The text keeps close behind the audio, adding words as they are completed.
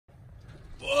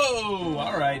Whoa!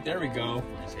 All right, there we go.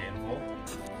 Nice handful.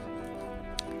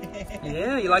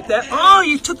 Yeah, you like that? Oh,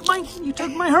 you took my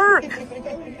Herc.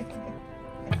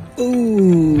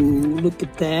 Ooh, look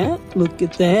at that! Look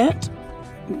at that!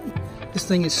 This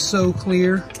thing is so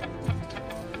clear.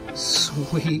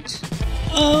 Sweet.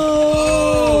 Oh,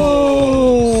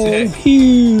 sick.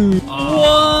 Huge!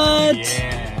 Oh, what?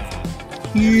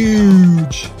 Yeah.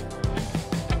 Huge.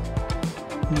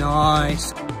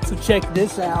 Nice. So check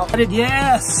this out.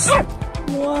 Yes.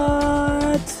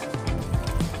 What?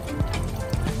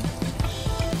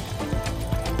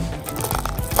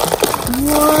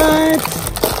 What?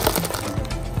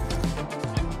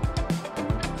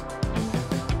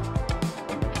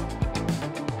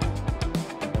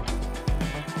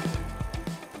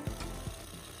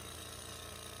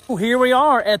 Well, here we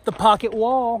are at the pocket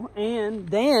wall, and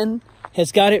Dan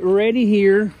has got it ready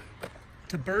here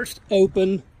to burst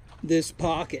open this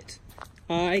pocket.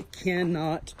 I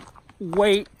cannot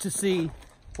wait to see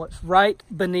what's right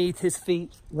beneath his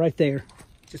feet right there.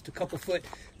 Just a couple foot.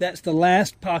 That's the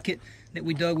last pocket that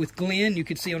we dug with Glenn. You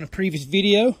could see on a previous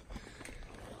video.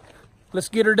 Let's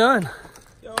get her done.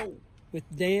 Yo. With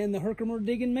Dan, the Herkimer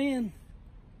digging man.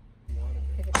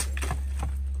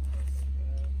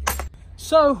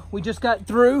 So we just got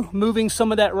through moving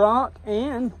some of that rock,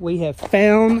 and we have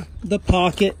found the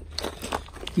pocket.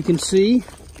 You can see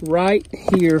right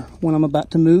here when I'm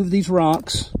about to move these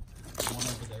rocks,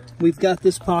 we've got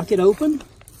this pocket open.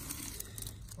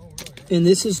 And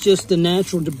this is just the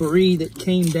natural debris that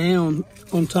came down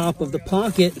on top of the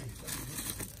pocket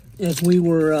as we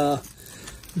were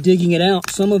digging it out.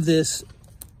 Some of this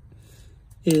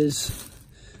is,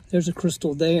 there's a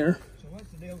crystal there.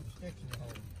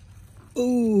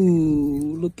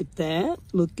 Ooh, look at that.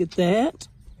 Look at that.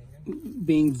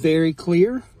 Being very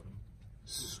clear.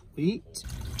 Sweet.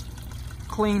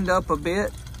 Cleaned up a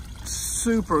bit.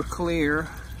 Super clear.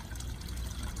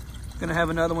 Gonna have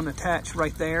another one attached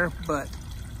right there, but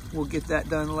we'll get that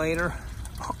done later.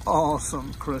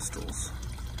 Awesome crystals.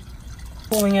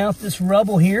 Pulling out this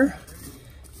rubble here.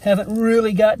 Haven't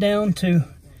really got down to,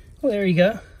 well, there you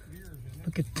go.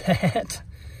 Look at that.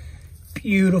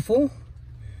 Beautiful.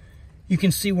 You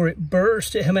can see where it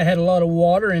burst. It had a lot of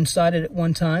water inside it at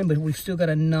one time, but we've still got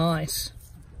a nice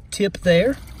tip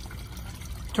there.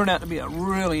 Turned out to be a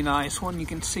really nice one. You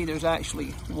can see there's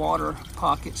actually water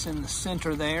pockets in the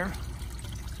center there.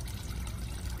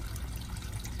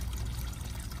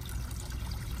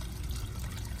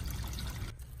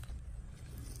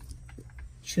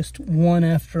 Just one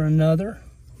after another.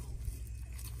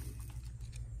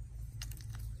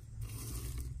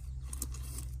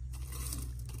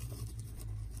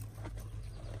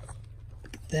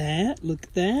 That, look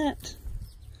at that.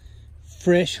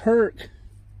 Fresh Herc.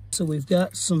 So we've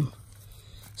got some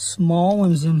small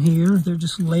ones in here. They're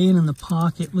just laying in the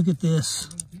pocket. Look at this.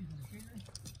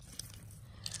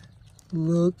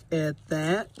 Look at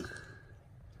that.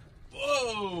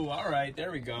 Whoa! All right,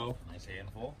 there we go. Nice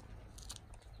handful.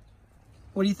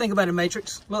 What do you think about it,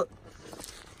 Matrix? Look.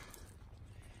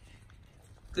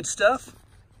 Good stuff?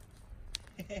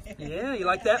 Yeah, you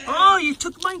like that? Oh, you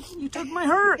took my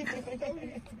Herc.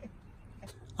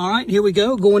 All right, here we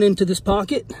go, going into this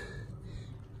pocket.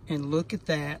 And look at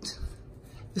that.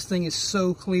 This thing is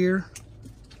so clear.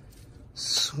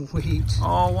 Sweet.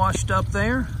 All washed up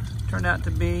there. Turned out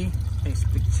to be a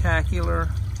spectacular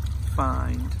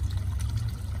find.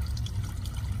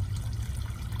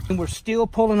 And we're still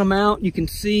pulling them out. You can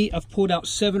see I've pulled out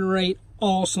 7 or 8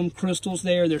 awesome crystals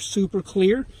there. They're super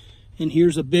clear. And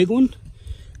here's a big one.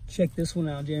 Check this one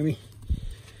out, Jeremy.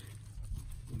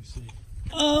 Let me see.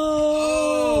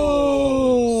 Oh,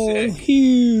 sick.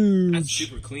 Huge. That's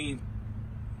super clean.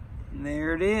 And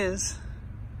there it is.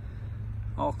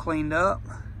 All cleaned up.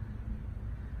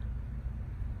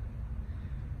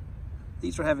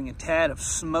 These are having a tad of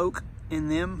smoke in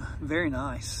them. Very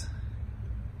nice.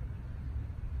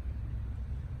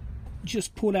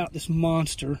 Just pulled out this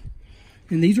monster.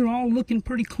 And these are all looking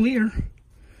pretty clear.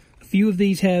 A few of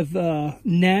these have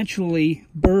naturally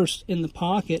burst in the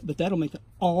pocket, but that'll make an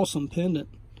awesome pendant.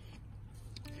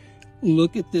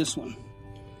 Look at this one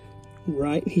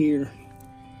right here.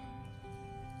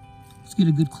 Let's get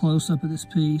a good close-up of this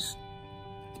piece.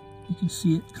 You can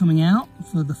see it coming out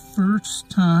for the first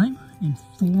time in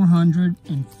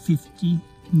 450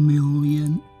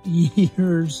 million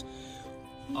years.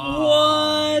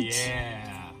 Oh, what?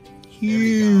 Yeah.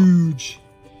 Huge.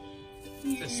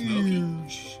 Is it smoky?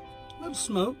 Huge. A little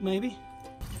smoke, maybe.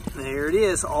 There it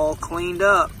is, all cleaned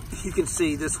up. You can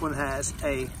see this one has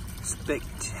a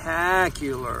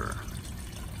spectacular,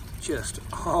 just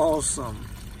awesome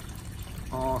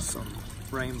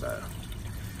rainbow.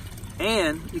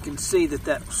 And you can see that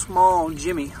that small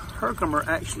Jimmy Herkimer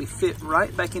actually fit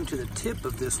right back into the tip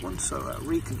of this one, so I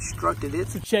reconstructed it.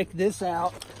 So check this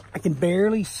out. I can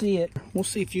barely see it. We'll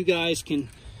see if you guys can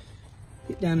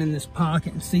get down in this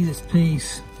pocket and see this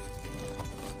piece.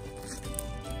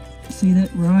 See that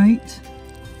right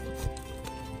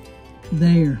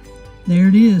there? There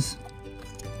it is.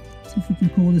 See if we can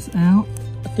pull this out.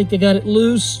 I think I got it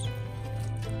loose.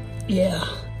 Yeah.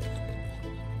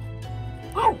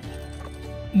 Oh.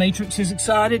 Matrix is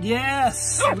excited.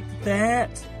 Yes. Look at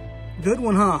that. Good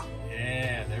one, huh?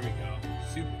 Yeah, there we go.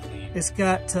 Super clean. It's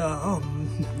got, oh,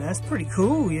 that's pretty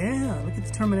cool. Yeah. Look at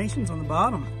the terminations on the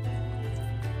bottom.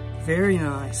 Very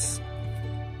nice.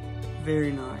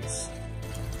 Very nice.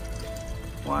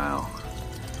 Wow.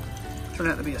 Turned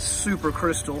out to be a super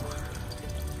crystal.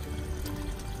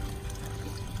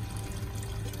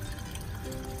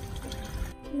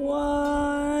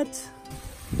 What?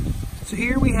 So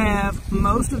here we have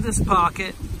most of this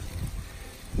pocket,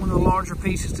 one of the larger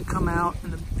pieces to come out,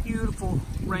 and the beautiful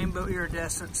rainbow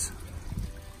iridescence.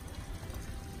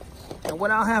 And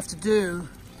what I'll have to do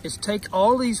is take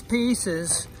all these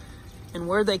pieces, and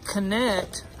where they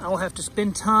connect, I will have to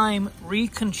spend time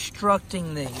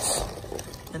reconstructing these.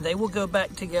 And they will go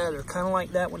back together, kind of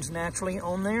like that one's naturally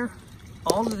on there.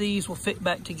 All of these will fit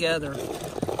back together.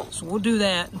 So we'll do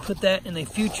that and put that in a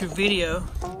future video.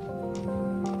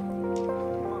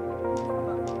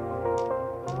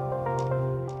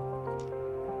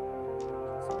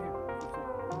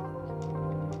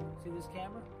 See this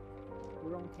camera?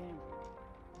 We're on camera.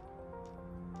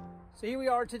 So here we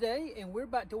are today, and we're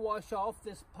about to wash off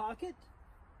this pocket.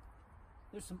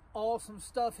 There's some awesome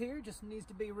stuff here, just needs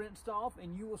to be rinsed off,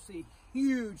 and you will see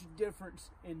huge difference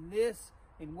in this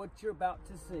and what you're about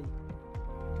to see.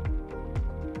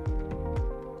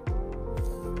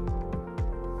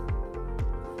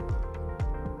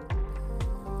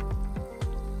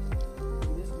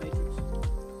 See this matrix?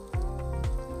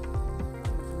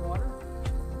 Some water.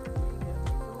 Get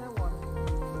some of that water.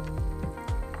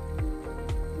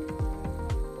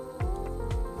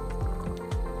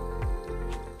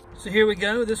 So here we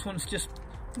go. This one's just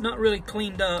not really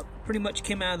cleaned up. Pretty much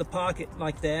came out of the pocket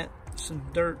like that. Some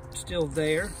dirt still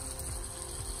there.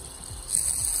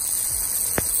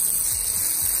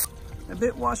 A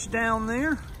bit washed down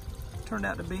there. Turned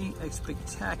out to be a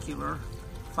spectacular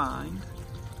find.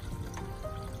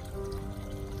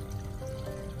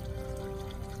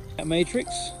 That matrix.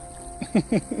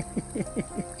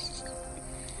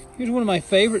 Here's one of my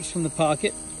favorites from the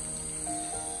pocket.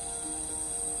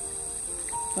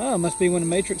 Oh, must be one of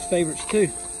Matrix's favorites too.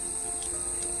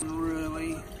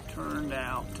 Really turned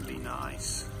out to be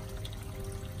nice.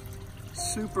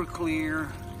 Super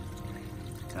clear,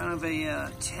 kind of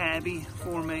a tabby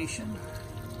formation.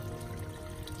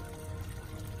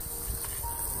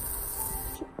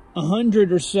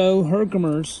 100 or so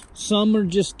Herkimers. Some are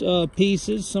just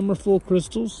pieces, some are full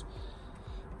crystals,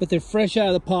 but they're fresh out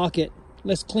of the pocket.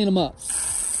 Let's clean them up.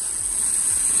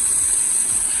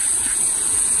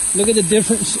 Look at the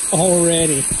difference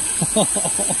already.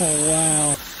 Oh,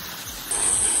 wow.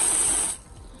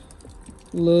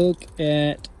 Look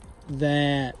at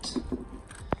that.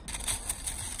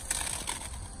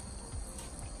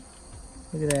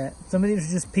 Look at that. Some of these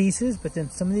are just pieces, but then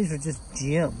some of these are just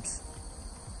gems.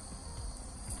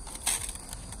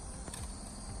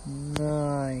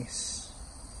 Nice.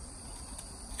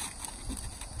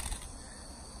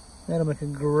 That'll make a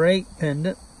great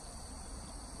pendant.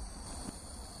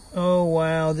 Oh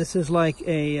wow, this is like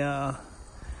a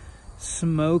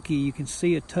smoky. You can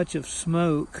see a touch of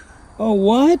smoke. Oh,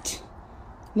 what?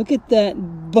 Look at that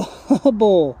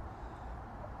bubble.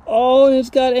 Oh, and it's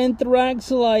got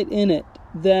anthraxolite in it.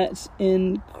 That's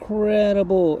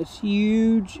incredible. It's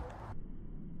huge.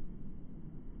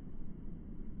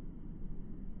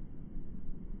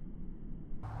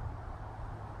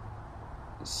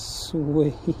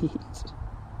 Sweet.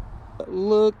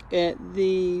 Look at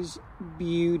these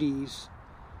beauties.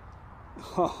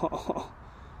 Oh,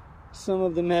 some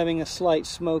of them having a slight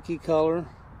smoky color.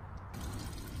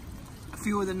 A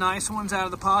few of the nice ones out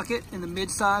of the pocket in the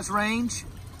mid-size range.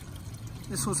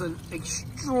 This was an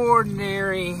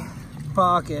extraordinary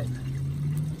pocket.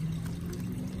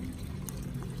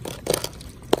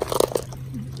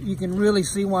 You can really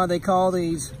see why they call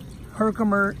these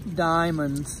Herkimer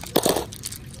Diamonds.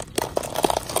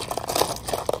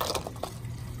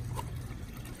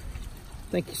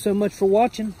 Thank you so much for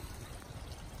watching.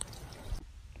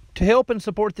 To help and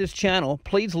support this channel,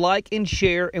 please like and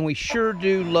share, and we sure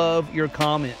do love your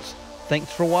comments. Thanks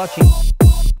for watching.